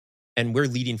 Yeah. And we're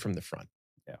leading from the front.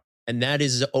 Yeah. And that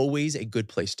is always a good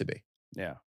place to be.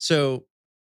 Yeah. So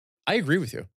I agree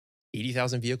with you.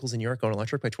 80,000 vehicles in New York going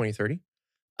electric by 2030.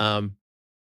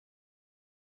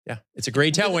 Yeah, it's a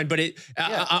great tailwind, but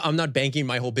I'm not banking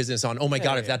my whole business on, oh my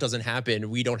God, if that doesn't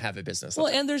happen, we don't have a business. Well,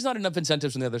 and there's not enough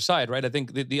incentives on the other side, right? I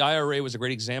think the IRA was a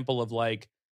great example of like,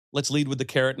 let's lead with the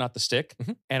carrot, not the stick.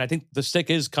 Mm-hmm. And I think the stick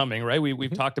is coming, right?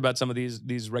 We've talked about some of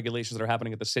these regulations that are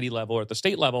happening at the city level or at the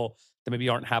state level that maybe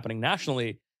aren't happening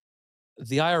nationally.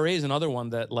 The IRA is another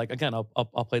one that, like, again,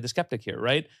 I'll play the skeptic here,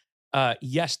 right?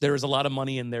 Yes, there is a lot of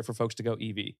money in there for folks to go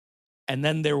EV. And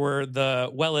then there were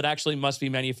it actually must be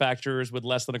manufacturers with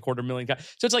less than 250,000.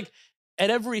 So it's like at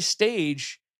every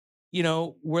stage,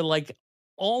 we're like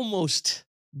almost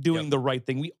doing the right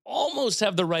thing. We almost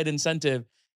have the right incentive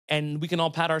and we can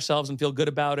all pat ourselves and feel good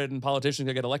about it. And politicians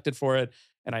can get elected for it.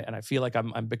 And I feel like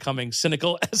I'm becoming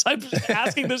cynical as I'm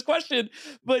asking this question.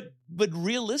 But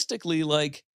realistically,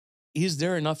 like, is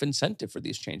there enough incentive for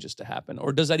these changes to happen?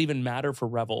 Or does that even matter for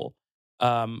Revel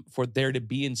for there to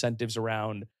be incentives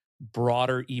around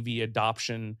broader EV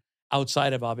adoption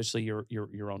outside of obviously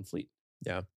your own fleet?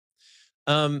 Yeah.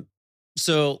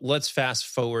 So let's fast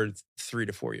forward 3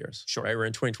 to 4 years. Sure. Right? We're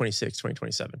in 2026,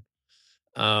 2027.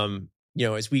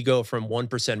 as we go from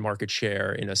 1% market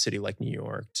share in a city like New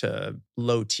York to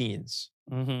low teens,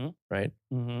 Mm-hmm. right?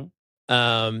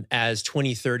 Mm-hmm. As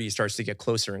 2030 starts to get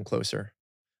closer and closer,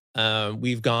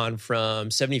 we've gone from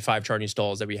 75 charging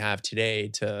stalls that we have today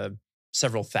to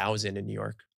several thousand in New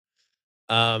York.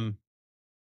 That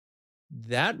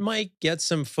might get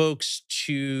some folks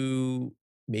to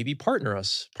maybe partner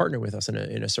with us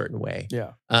in a certain way.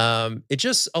 Yeah. It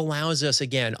just allows us,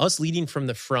 again, us leading from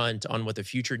the front on what the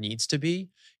future needs to be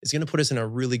is going to put us in a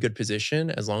really good position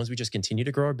as long as we just continue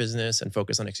to grow our business and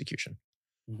focus on execution.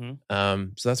 Mm-hmm.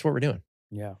 So that's what we're doing.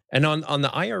 Yeah. And on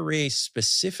the IRA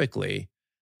specifically,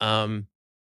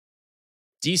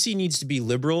 DC needs to be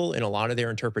liberal in a lot of their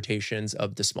interpretations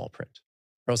of the small print,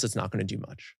 or else it's not going to do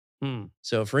much. Hmm.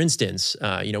 So, for instance,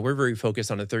 we're very focused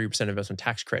on a 30% investment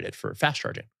tax credit for fast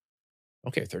charging.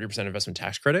 Okay, 30% investment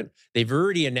tax credit. They've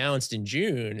already announced in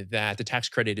June that the tax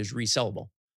credit is resellable.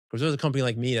 Because there's a company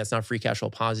like me that's not free cash flow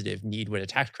positive need with a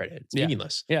tax credit. It's Yeah.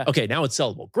 meaningless. Yeah. Okay, now it's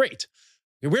sellable. Great.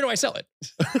 Where do I sell it?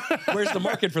 Where's the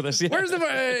market for this? Yeah. Where's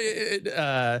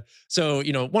the so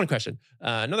one question.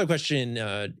 Another question.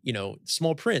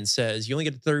 Small print says you only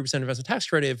get the 30% investment tax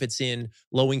credit if it's in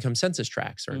low income census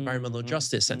tracts or environmental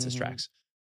justice census tracts.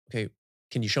 Okay,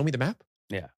 can you show me the map?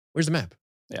 Yeah. Where's the map?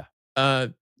 Yeah.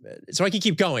 So I can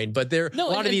keep going, but there are a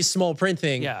lot of these small print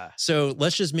things. Yeah. So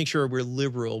let's just make sure we're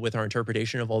liberal with our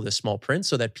interpretation of all this small print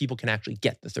so that people can actually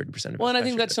get the 30%. Well, and I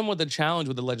think that's somewhat the challenge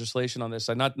with the legislation on this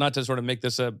side. Not to sort of make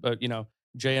this a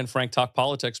Jay and Frank talk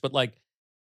politics, but like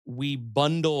we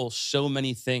bundle so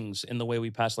many things in the way we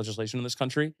pass legislation in this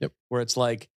country. Yep. Where it's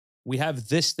like we have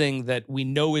this thing that we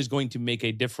know is going to make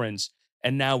a difference,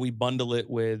 and now we bundle it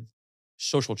with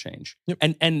social change. Yep.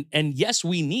 And yes,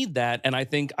 we need that. And I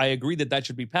think I agree that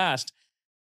should be passed.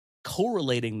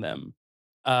 Correlating them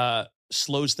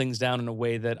slows things down in a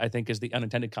way that I think is the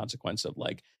unintended consequence of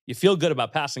like you feel good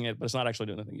about passing it, but it's not actually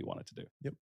doing the thing you want it to do.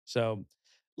 Yep. So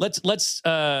let's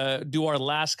do our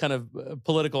last kind of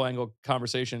political angle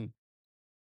conversation.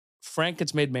 Frank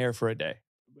gets made mayor for a day,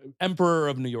 emperor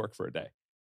of New York for a day.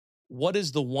 What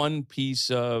is the one piece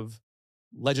of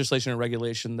legislation and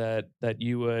regulation that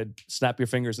you would snap your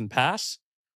fingers and pass,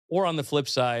 or on the flip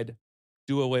side,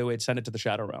 do away with, send it to the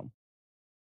shadow realm?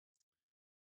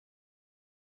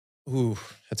 Ooh,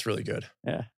 that's really good.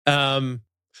 Yeah.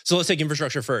 So let's take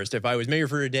infrastructure first. If I was mayor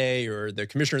for a day or the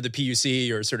commissioner of the PUC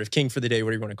or sort of king for the day,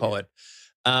 whatever you want to call it.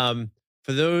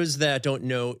 For those that don't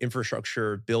know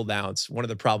infrastructure build outs, one of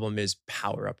the problem is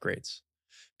power upgrades.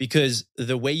 Because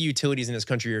the way utilities in this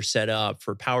country are set up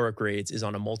for power upgrades is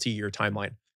on a multi-year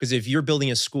timeline. Because if you're building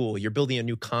a school, you're building a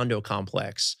new condo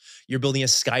complex, you're building a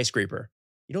skyscraper,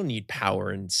 you don't need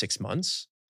power in 6 months.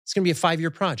 It's going to be a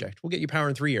 5-year project. We'll get you power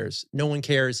in 3 years. No one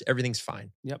cares. Everything's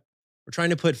fine. Yep. We're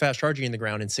trying to put fast charging in the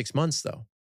ground in 6 months, though.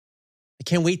 I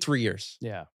can't wait 3 years.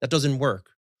 Yeah. That doesn't work.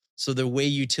 So the way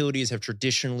utilities have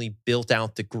traditionally built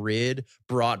out the grid,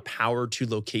 brought power to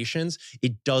locations,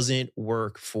 it doesn't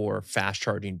work for fast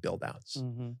charging build outs.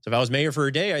 Mm-hmm. So if I was mayor for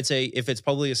a day, I'd say if it's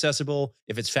publicly accessible,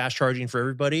 if it's fast charging for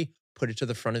everybody, put it to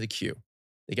the front of the queue.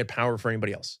 They get power for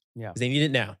anybody else. Yeah. Because they need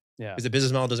it now. Yeah. Because the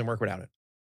business model doesn't work without it.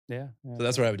 Yeah. So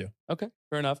that's what I would do. Okay.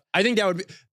 Fair enough. I think that would be,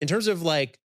 in terms of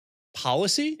like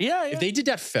policy, if they did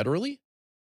that federally,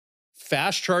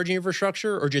 fast charging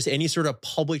infrastructure or just any sort of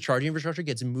public charging infrastructure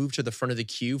gets moved to the front of the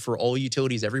queue for all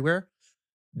utilities everywhere,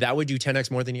 that would do 10x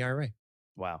more than the IRA.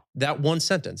 Wow. That one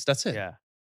sentence, that's it. Yeah.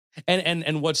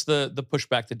 And what's the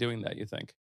pushback to doing that, you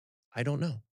think? I don't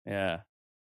know. Yeah.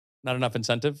 Not enough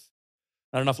incentive?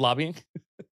 Not enough lobbying?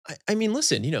 I mean,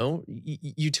 listen,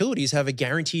 utilities have a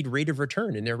guaranteed rate of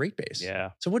return in their rate base.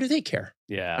 Yeah. So what do they care?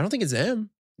 Yeah. I don't think it's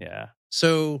them. Yeah.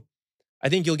 So I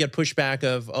think you'll get pushback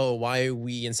of, why are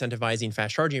we incentivizing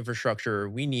fast charging infrastructure?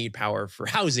 We need power for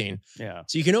housing. Yeah.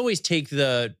 So you can always take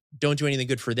the don't do anything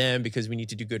good for them because we need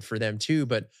to do good for them too.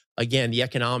 But again, the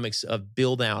economics of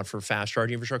build out for fast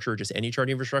charging infrastructure or just any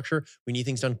charging infrastructure, we need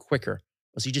things done quicker.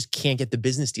 So you just can't get the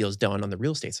business deals done on the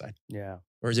real estate side. Yeah.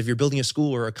 Whereas if you're building a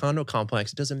school or a condo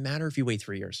complex, it doesn't matter if you wait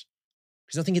 3 years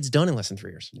because nothing gets done in less than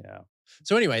 3 years. Yeah.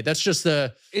 So anyway, that's just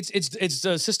it's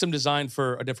a system designed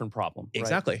for a different problem. Right?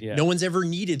 Exactly. Yeah. No one's ever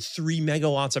needed 3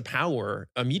 megawatts of power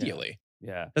immediately.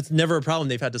 Yeah. That's never a problem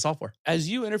they've had to solve for. As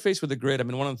you interface with the grid, I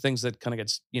mean, one of the things that kind of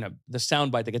gets, the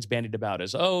soundbite that gets bandied about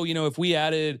is, if we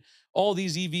added all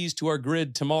these EVs to our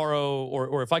grid tomorrow,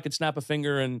 or if I could snap a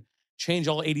finger and change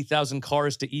all 80,000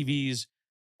 cars to EVs,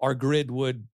 our grid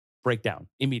would break down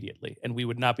immediately and we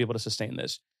would not be able to sustain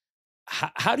this.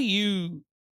 How do you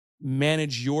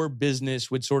manage your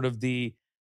business with sort of the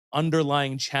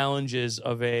underlying challenges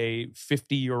of a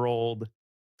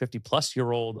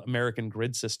 50-plus-year-old American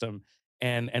grid system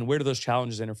and where do those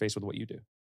challenges interface with what you do?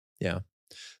 Yeah.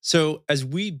 So as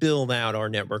we build out our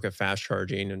network of fast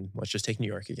charging, and let's just take New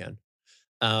York again,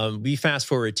 we fast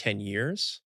forward 10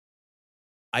 years.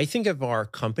 I think of our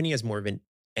company as more of an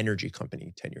energy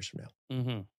company 10 years from now.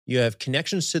 Mm-hmm. You have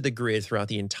connections to the grid throughout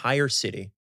the entire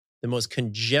city, the most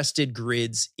congested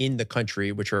grids in the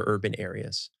country, which are urban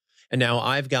areas. And now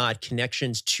I've got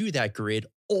connections to that grid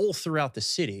all throughout the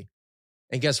city.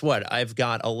 And guess what? I've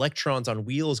got electrons on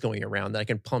wheels going around that I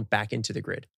can pump back into the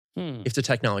grid Hmm. if the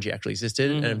technology actually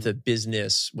existed and if Mhm. the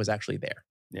business was actually there.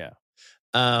 Yeah.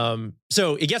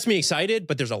 So it gets me excited,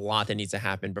 but there's a lot that needs to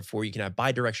happen before you can have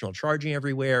bidirectional charging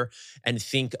everywhere and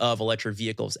think of electric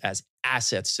vehicles as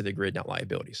assets to the grid, not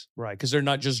liabilities. Right. Because they're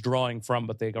not just drawing from,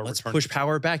 but they go Let's return. push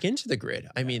power back into the grid.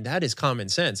 I mean, that is common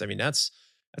sense. I mean, that's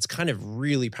kind of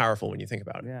really powerful when you think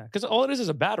about it. Yeah. Because all it is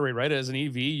a battery, right? As an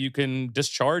EV, you can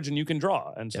discharge and you can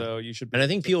draw. And so you should be. And I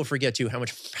think people forget too how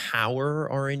much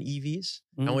power are in EVs,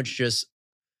 how much just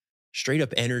straight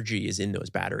up energy is in those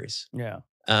batteries. Yeah.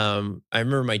 I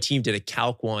remember my team did a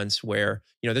calc once where,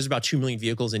 there's about 2 million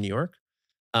vehicles in New York.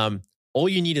 All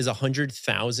you need is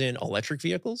 100,000 electric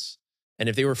vehicles. And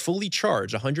if they were fully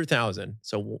charged, 100,000,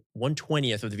 so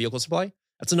 1/20th of the vehicle supply,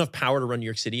 that's enough power to run New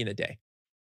York City in a day.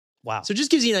 Wow. So it just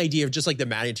gives you an idea of just like the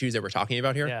magnitudes that we're talking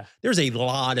about here. Yeah. There's a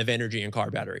lot of energy in car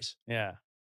batteries. Yeah.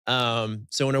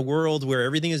 So in a world where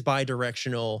everything is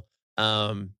bidirectional,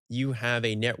 you have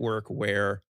a network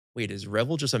where, wait, is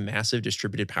Revel just a massive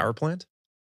distributed power plant?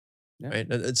 Yeah. Right.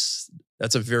 That's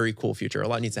a very cool future. A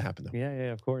lot needs to happen though. Yeah.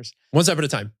 Yeah. Of course. One step at a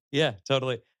time. Yeah.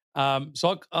 Totally.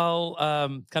 So I'll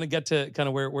kind of get to kind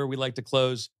of where we like to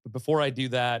close. But before I do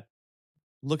that,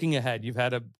 looking ahead, you've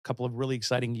had a couple of really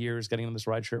exciting years getting in this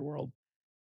rideshare world.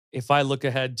 If I look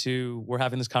ahead to we're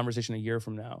having this conversation a year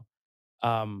from now,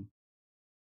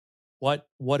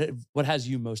 what has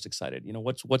you most excited?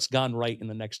 What's gone right in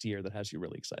the next year that has you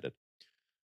really excited?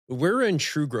 We're in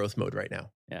true growth mode right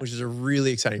now, which is a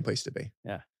really exciting place to be.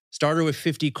 Yeah. Started with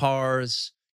 50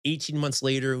 cars. 18 months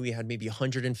later, we had maybe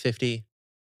 150.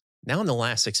 Now in the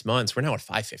last 6 months, we're now at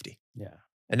 550. Yeah.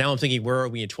 And now I'm thinking, where are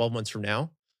we in 12 months from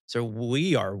now? So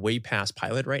we are way past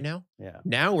pilot right now. Yeah.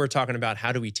 Now we're talking about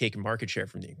how do we take market share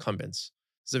from the incumbents.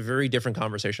 It's a very different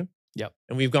conversation. Yep.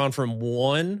 And we've gone from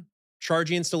one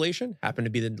charging installation, happened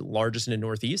to be the largest in the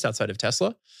Northeast outside of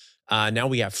Tesla. Now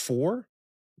we have 4.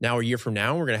 Now, a year from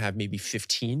now, we're going to have maybe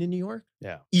 15 in New York.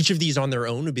 Yeah. Each of these on their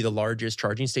own would be the largest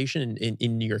charging station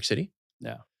in New York City.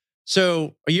 Yeah.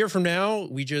 So a year from now,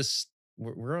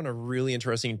 we're on a really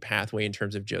interesting pathway in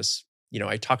terms of just,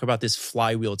 I talk about this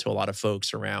flywheel to a lot of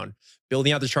folks around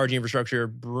building out the charging infrastructure,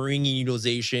 bringing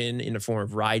utilization in the form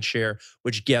of rideshare,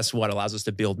 which guess what allows us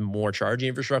to build more charging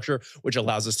infrastructure, which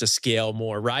allows us to scale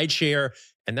more rideshare.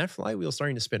 And that flywheel is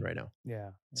starting to spin right now.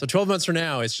 Yeah. So 12 months from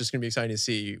now, it's just going to be exciting to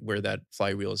see where that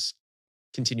flywheel is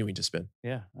continuing to spin.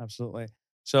 Yeah, absolutely.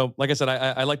 So like I said,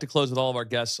 I like to close with all of our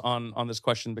guests on this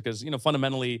question because,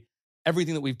 fundamentally,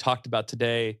 everything that we've talked about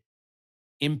today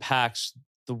impacts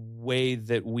the way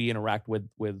that we interact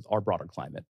with our broader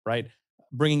climate, right?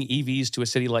 Bringing EVs to a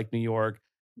city like New York,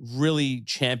 really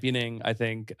championing, I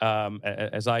think,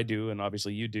 as I do, and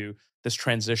obviously you do, this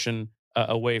transition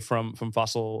away from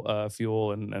fossil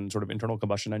fuel and sort of internal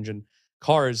combustion engine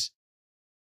cars.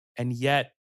 And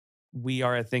yet we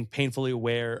are, I think, painfully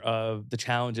aware of the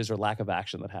challenges or lack of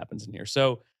action that happens in here.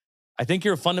 So I think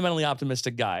you're a fundamentally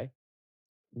optimistic guy.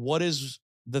 What is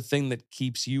the thing that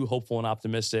keeps you hopeful and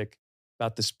optimistic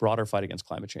about this broader fight against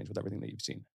climate change with everything that you've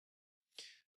seen?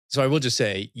 So I will just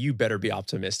say, you better be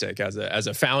optimistic as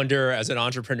a founder, as an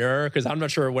entrepreneur, because I'm not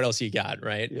sure what else you got,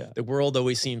 right? Yeah. The world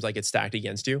always seems like it's stacked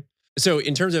against you. So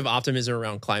in terms of optimism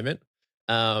around climate,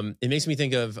 it makes me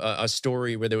think of a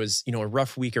story where there was, a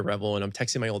rough week at Revel, and I'm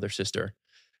texting my older sister.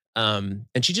 And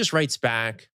she just writes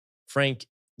back, Frank,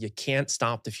 you can't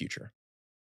stop the future.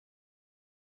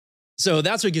 So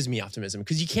that's what gives me optimism,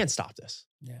 because you can't stop this.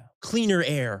 Yeah. Cleaner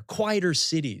air, quieter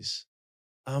cities.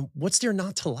 What's there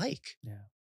not to like? Yeah.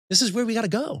 This is where we got to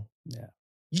go. Yeah.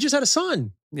 You just had a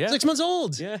son. Yeah. 6 months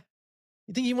old. Yeah.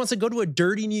 You think he wants to go to a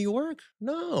dirty New York?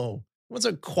 No. He wants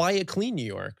a quiet, clean New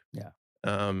York. Yeah.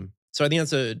 So I think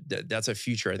that's a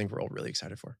future I think we're all really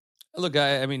excited for. Look,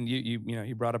 I mean,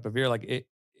 you brought up Avir. Like it,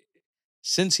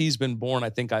 since he's been born, I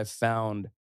think I've found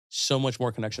so much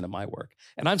more connection to my work,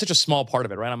 and I'm such a small part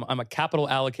of it. Right, I'm a capital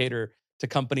allocator to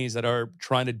companies that are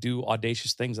trying to do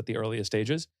audacious things at the earliest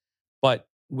stages. But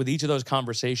with each of those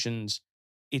conversations,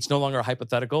 it's no longer a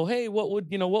hypothetical. Hey, what would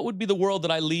be the world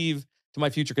that I leave to my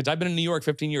future kids? I've been in New York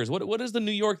 15 years. What is the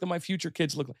New York that my future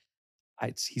kids look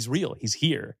like? He's real. He's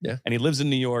here. Yeah. And he lives in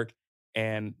New York.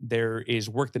 And there is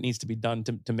work that needs to be done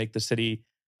to make the city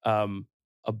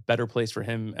a better place for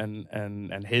him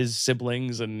and his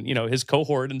siblings and his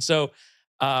cohort. And so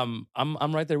I'm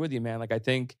right there with you, man. Like I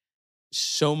think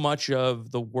so much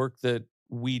of the work that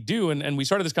we do, and we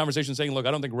started this conversation saying, look,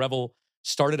 I don't think Revel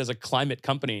started as a climate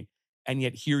company, and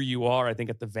yet here you are, I think,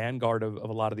 at the vanguard of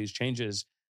a lot of these changes.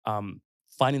 Um,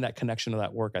 Finding that connection to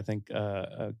that work, I think,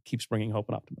 keeps bringing hope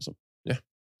and optimism. Yeah.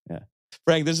 Yeah.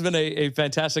 Frank, this has been a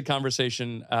fantastic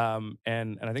conversation,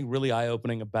 and I think really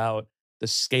eye-opening about the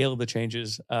scale of the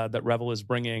changes that Revel is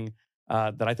bringing,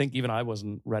 that I think even I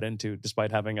wasn't read into,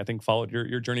 despite having, I think, followed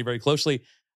your journey very closely.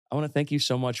 I want to thank you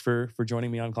so much for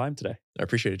joining me on Climb today. I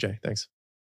appreciate it, Jay. Thanks.